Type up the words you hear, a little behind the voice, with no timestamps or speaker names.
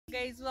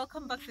guys,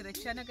 welcome back to the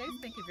channel guys.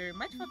 Thank you very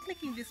much for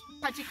clicking this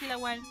particular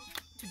one.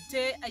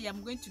 Today I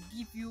am going to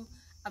give you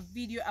a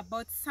video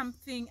about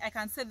something I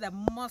can say the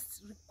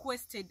most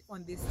requested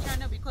on this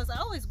channel, because I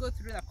always go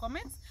through the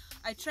comments.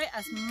 I try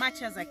as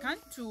much as I can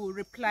to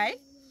reply.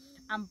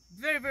 I'm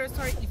very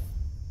sorry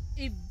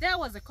if there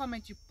was a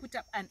comment you put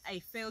up and I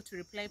failed to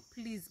reply.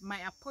 Please, my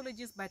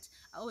apologies, but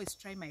I always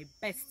try my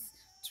best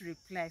to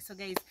reply. So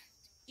guys,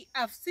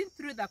 I've seen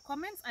through the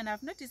comments and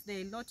I've noticed there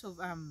are a lot of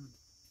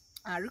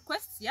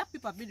requests. Yeah,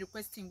 people have been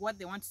requesting what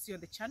they want to see on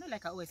the channel,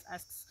 like I always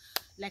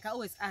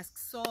ask.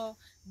 So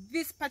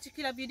this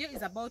particular video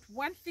is about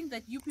one thing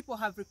that you people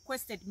have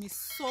requested me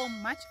so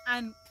much,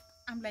 and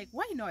I'm like,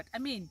 why not? I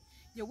mean,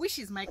 your wish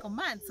is my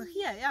command. So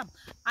here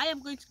I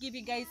am going to give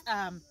you guys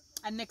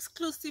an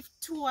exclusive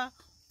tour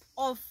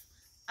of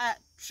a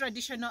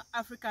traditional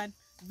African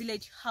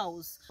village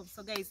house.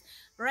 So guys,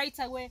 right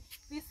away,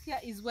 this here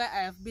is where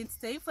I have been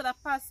staying for the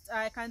past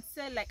I can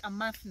say like a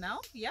month now.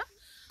 Yeah,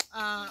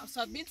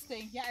 so I've been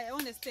staying here. I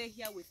only stay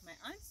here with my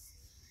aunts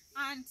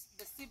and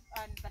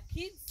the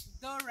kids,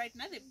 though right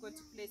now they've gone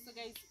to play. So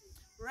guys,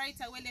 right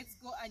away, let's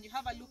go and you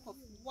have a look of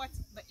what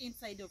the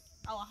inside of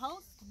our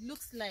house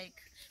looks like,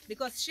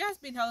 because she has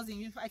been housing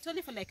me, I told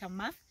you, for like a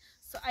month.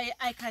 So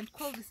I can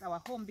call this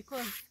our home,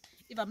 because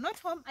if I'm not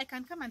home, I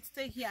can come and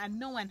stay here and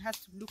no one has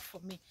to look for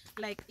me.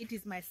 Like, it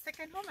is my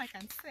second home, I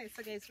can say.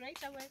 So guys, right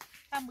away,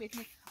 come with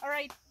me. All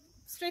right,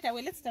 straight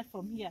away, let's start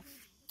from here.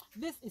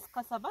 This is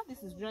cassava.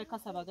 This is dry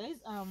cassava, guys.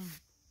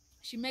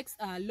 She makes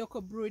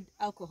local brewed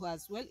alcohol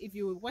as well. If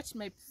you watch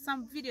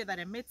some video that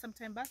I made some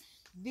time back,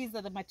 these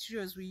are the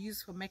materials we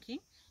use for making.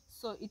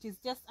 So it is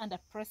just under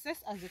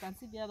process. As you can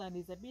see, the other one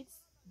is a bit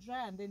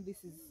dry, and then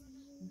this is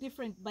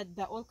different, but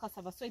they're all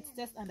cassava, so it's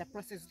just under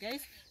process,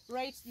 guys.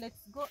 Right,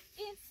 let's go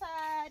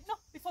inside. No,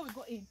 before we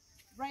go in,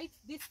 right,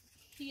 this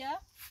here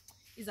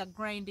is a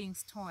grinding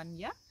stone.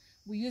 Yeah,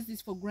 we use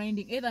this for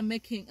grinding, either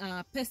making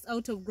paste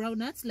out of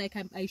groundnuts, like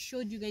I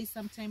showed you guys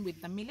sometime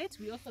with the millet.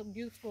 We also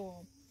use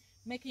for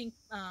making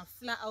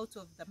flour out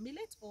of the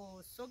millet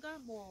or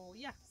sorghum, or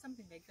yeah,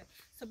 something like that.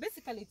 So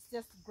basically it's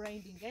just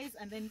grinding, guys.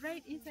 And then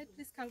right inside,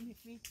 please come with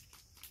me.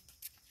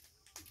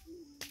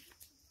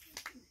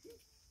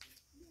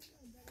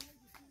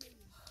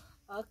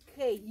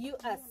 Okay, you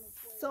are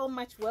so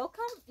much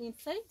welcome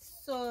inside.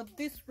 So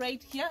this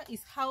right here is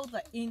how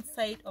the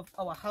inside of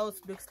our house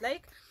looks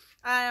like.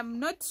 I am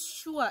not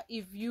sure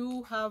if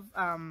you have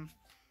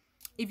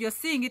if you're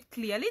seeing it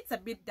clearly. It's a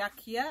bit dark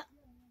here.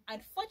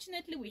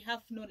 Unfortunately, we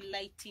have no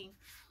lighting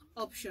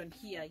option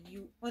here.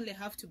 You only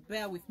have to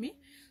bear with me.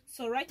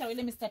 So right away,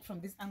 let me start from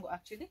this angle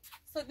actually.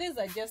 So these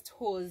are just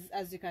holes.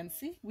 As you can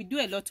see, we do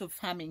a lot of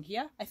farming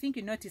here. I think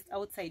you noticed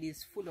outside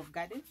is full of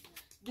gardens.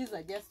 These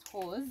are just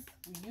holes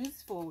we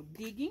use for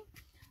digging.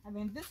 And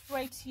then this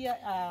right here,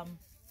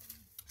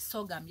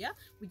 sorghum. Yeah,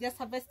 we just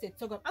harvested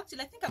sorghum.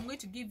 Actually, I think I'm going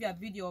to give you a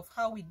video of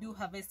how we do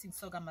harvesting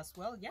sorghum as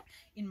well, yeah,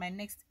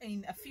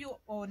 in a few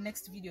or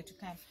next video to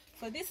come.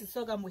 So this is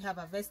sorghum we have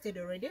harvested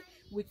already.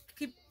 We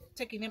keep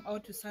taking them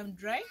out to sun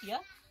dry. Yeah,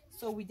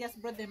 so we just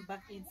brought them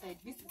back inside.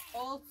 This is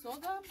all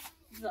sorghum.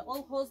 These are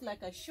all holes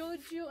like I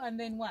showed you. And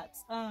then what,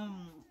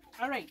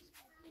 all right,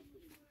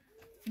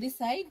 this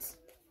side,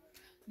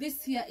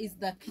 this here is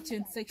the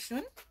kitchen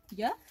section.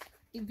 Yeah,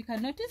 if you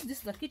can notice, this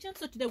is the kitchen.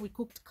 So today we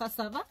cooked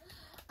cassava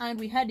and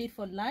we had it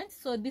for lunch.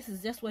 So this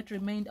is just what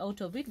remained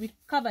out of it. We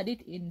covered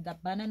it in the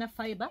banana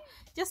fiber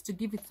just to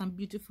give it some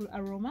beautiful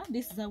aroma.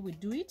 This is how we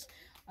do it.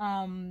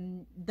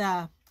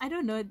 I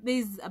don't know,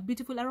 there's a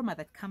beautiful aroma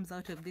that comes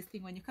out of this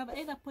thing when you cover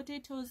either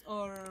potatoes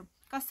or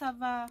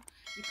cassava.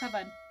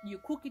 You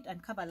cook it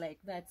and cover like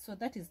that. So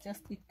that is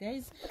just it,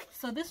 guys.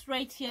 So this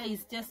right here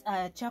is just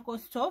a charcoal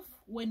stove.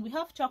 When we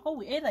have charcoal,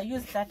 we either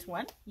use that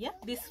one, yeah,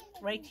 this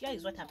right here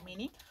is what I'm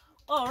meaning,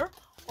 or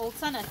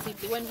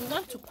alternatively, when we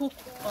want to cook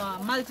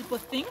multiple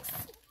things,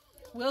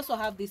 we also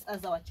have this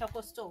as our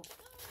charcoal stove.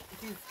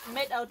 It is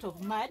made out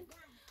of mud,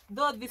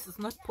 though this is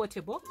not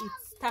portable.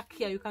 It's stuck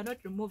here, you cannot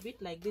remove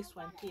it like this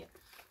one here.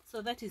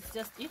 So that is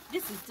just it.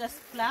 This is just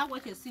flour.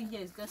 What you're seeing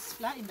here is just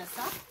flour in the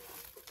sack.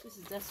 This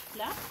is just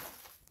flour.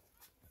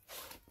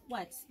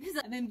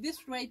 And then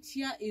this right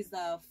here is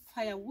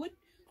firewood.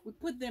 We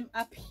put them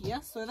up here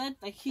so that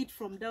the heat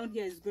from down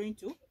here is going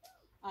to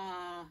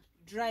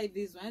dry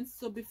these ones.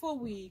 So before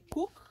we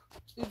cook,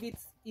 if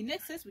it's in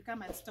excess, we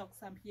come and stock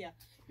some here,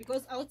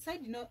 because outside,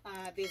 you know,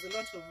 there's a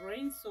lot of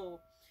rain. So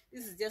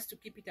this is just to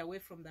keep it away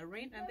from the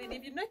rain. And then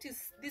if you notice,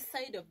 this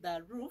side of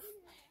the roof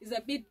is a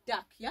bit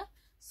dark. Yeah,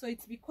 so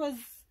it's because,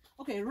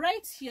 okay,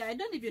 right here, I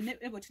don't know if you're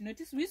able to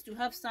notice, we used to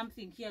have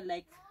something here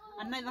like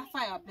another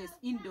fireplace,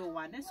 indoor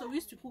one, and so we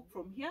used to cook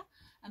from here,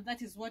 and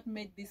that is what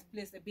made this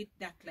place a bit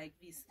dark like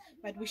this.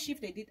 But we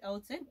shifted it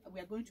outside. We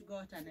are going to go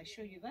out and I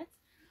show you that.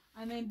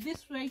 And then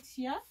this right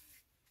here,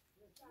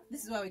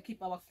 this is where we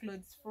keep our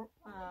clothes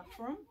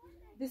from.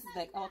 This is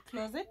like our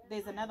closet.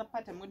 There's another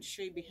part I'm going to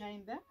show you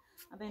behind there.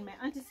 And then my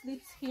auntie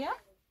sleeps here.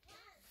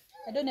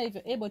 I don't know if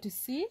you're able to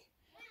see,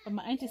 but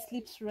my auntie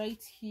sleeps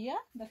right here.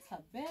 That's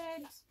her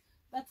bed,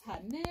 that's her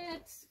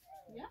net.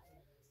 Yeah,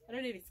 I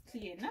don't know if it's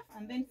clear enough.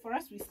 And then for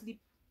us, we sleep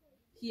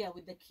here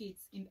with the kids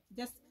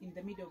just in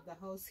the middle of the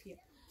house here.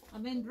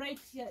 And then right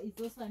here is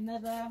also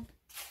another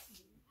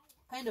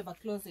kind of a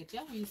closet.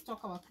 Yeah, we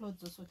stock our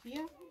clothes also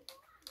here.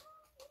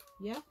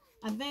 Yeah,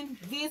 and then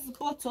these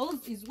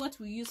bottles is what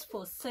we use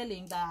for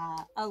selling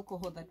the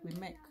alcohol that we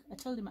make. I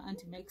told you my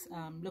auntie makes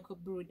local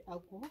brewed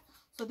alcohol,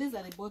 so these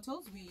are the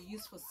bottles we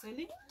use for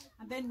selling,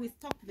 and then we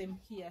stock them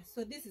here.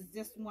 So this is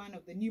just one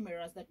of the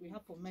numerous that we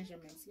have for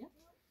measurements. Yeah,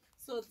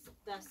 so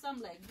there's some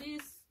like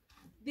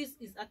this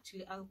is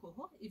actually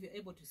alcohol. If you're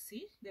able to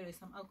see, there is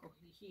some alcohol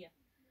here.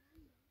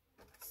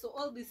 So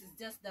all this is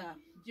just the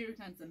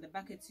jerrycans and the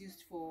buckets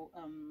used for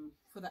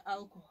the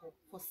alcohol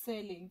for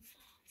selling.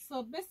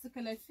 So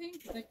basically, I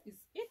think that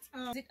is it.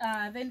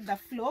 Then the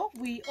floor,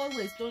 we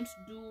always don't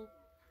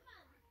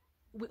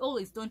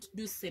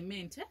do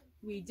cement.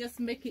 We just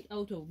make it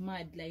out of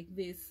mud like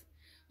this.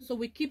 So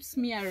we keep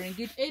smearing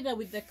it either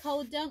with the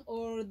cow dung,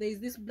 or there's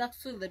this black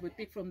soil that we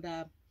pick from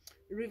the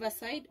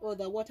riverside or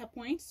the water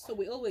point. So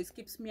we always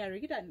keep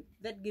smearing it, and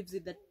that gives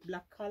it that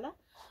black color.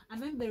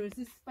 And then there is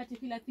this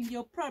particular thing.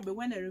 You're probably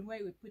wondering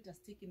why we put a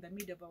stick in the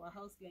middle of our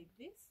house like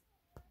this.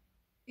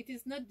 It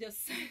is not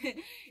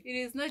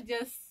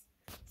just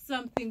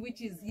something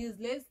which is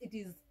useless. It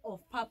is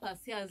of purpose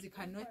here, as you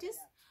can notice.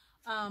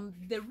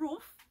 The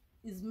roof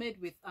is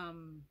made with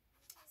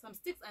some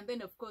sticks, and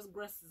then of course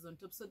grass is on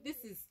top. So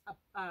this is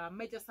a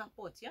major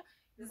support. Yeah,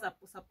 this is a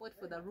support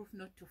for the roof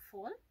not to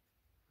fall.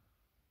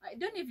 I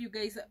don't know if you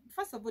guys,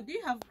 first of all, do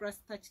you have grass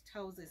thatched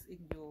houses in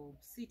your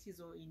cities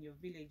or in your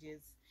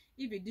villages?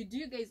 If you do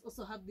you guys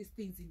also have these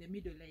things in the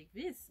middle like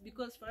this?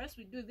 Because for us,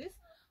 we do this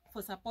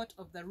for support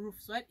of the roof,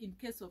 so that in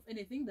case of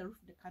anything, the roof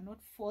cannot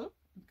fall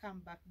and come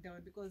back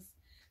down, because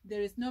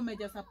there is no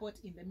major support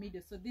in the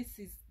middle. So this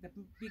is the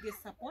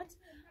biggest support.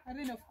 And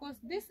then of course,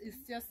 this is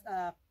just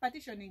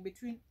partitioning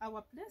between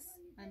our place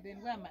and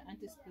then where my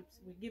auntie sleeps.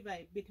 We give her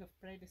a bit of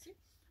privacy.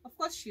 Of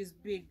course, she's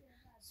big,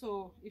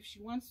 so if she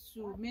wants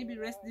to maybe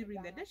rest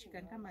during the day, she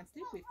can come and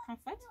sleep with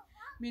comfort.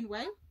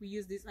 Meanwhile, we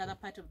use this other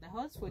part of the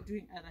house for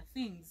doing other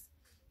things.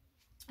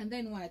 And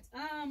then what?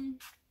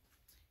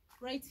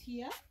 Right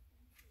here,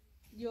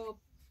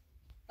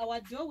 our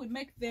door, we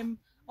make them,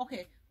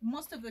 okay,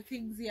 most of the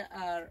things here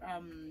are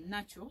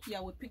natural.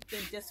 Yeah, we pick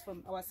them just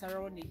from our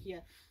surrounding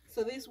here.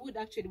 So this wood,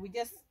 actually, we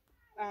just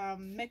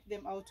make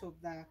them out of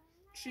the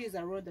trees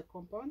around the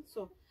compound.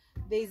 So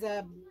there's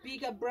a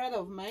bigger brother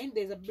of mine,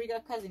 there's a bigger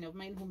cousin of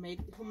mine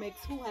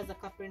who has a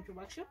carpentry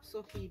workshop.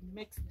 So he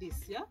makes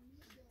this. Yeah,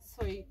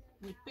 so we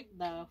pick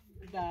the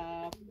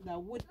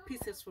wood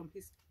pieces from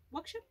his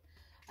workshop,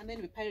 and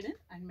then we pile them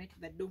and make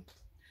the door.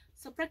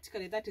 So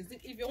practically that is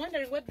it. If you're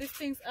wondering what these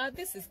things are,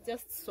 this is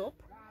just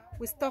soap.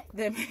 We stock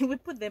them we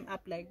put them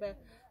up like that.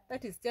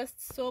 That is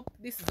just soap.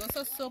 This is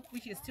also soap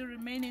which is still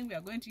remaining. We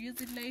are going to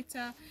use it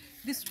later.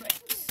 This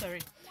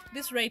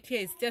right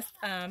here is just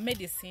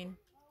medicine.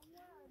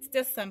 It's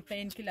just some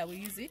painkiller. We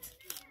use it.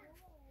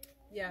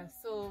 Yeah,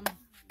 so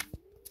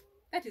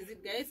that is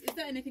it, guys. Is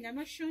there anything I'm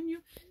not showing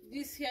you?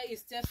 This here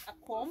is just a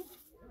comb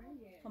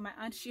for my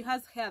aunt. She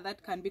has hair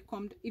that can be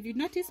combed. If you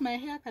notice, my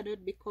hair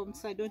cannot be combed,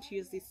 so I don't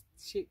use this.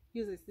 She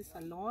uses this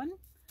alone.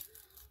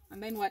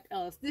 And then what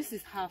else? This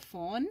is her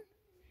phone.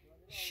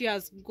 She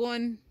has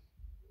gone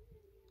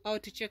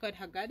out to check out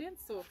her garden,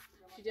 so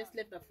she just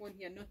left the phone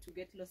here not to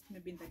get lost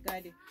maybe in the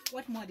garden.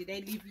 What more did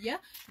I leave here?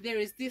 There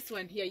is this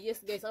one here. Yes,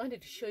 guys, I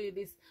wanted to show you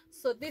this.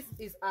 So this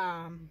is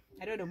I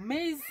don't know,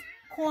 maize,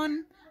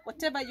 corn,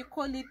 whatever you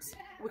call it.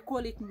 We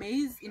call it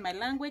maize in my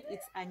language.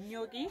 It's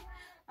anyogi.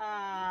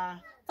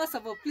 First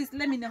of all, please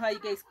let me know how you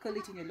guys call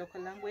it in your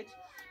local language.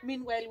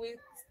 Meanwhile, we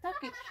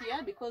stuck it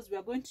here because we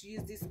are going to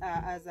use this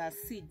as a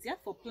seeds, yeah,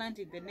 for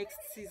planting the next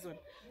season.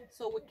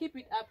 So we keep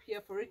it up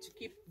here for it to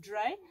keep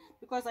dry,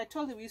 because I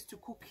told you we used to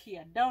cook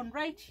here. Down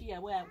right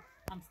here where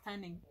I'm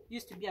standing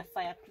used to be a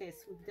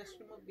fireplace. We've just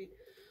removed it,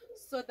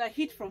 so the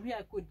heat from here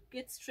could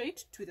get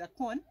straight to the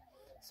corn,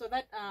 so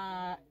that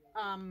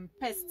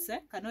pests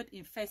cannot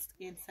infest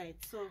inside.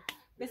 So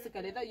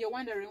basically, that you're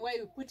wondering why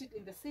we put it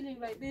in the ceiling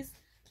like this.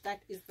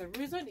 That is the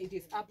reason it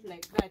is up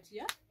like that.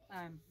 Yeah.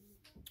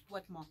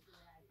 What more?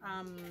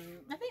 I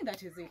think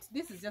that is it.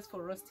 This is just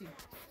for roasting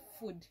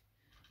food,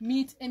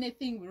 meat,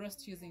 anything we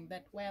roast using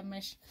that wire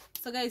mesh.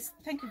 So guys,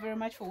 thank you very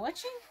much for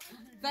watching.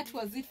 That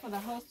was it for the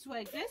house tour,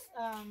 I guess.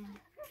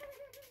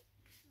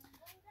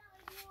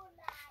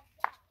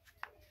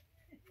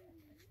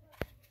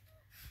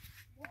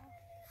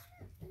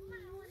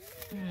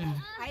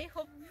 I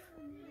hope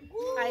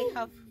I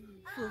have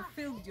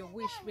fulfilled your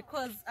wish,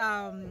 because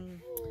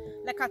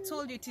like I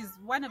told you, it is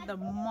one of the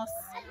most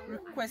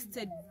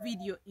requested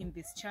video in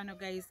this channel,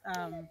 guys,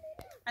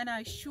 and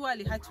I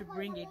surely had to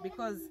bring it,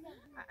 because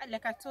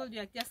like I told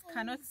you, I just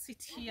cannot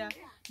sit here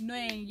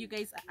knowing you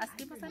guys are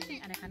asking for something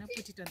and I cannot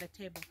put it on the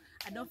table.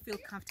 I don't feel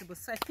comfortable.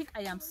 So I think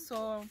I am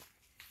so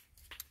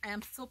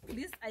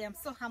pleased. I am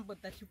so humbled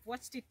that you've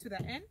watched it to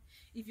the end.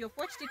 If you've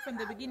watched it from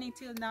the beginning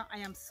till now, I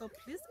am so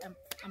pleased.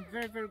 I'm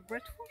very, very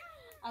grateful.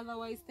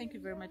 Otherwise, thank you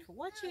very much for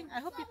watching. I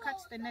hope you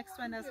catch the next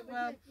one as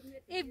well.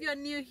 If you're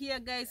new here,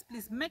 guys,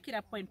 please make it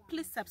a point,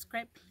 please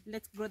subscribe.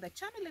 Let's grow the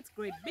channel, let's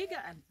grow it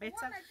bigger and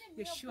better.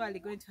 You're surely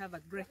going to have a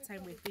great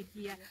time with it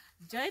here.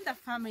 Join the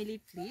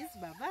family, please.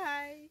 Bye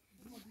bye.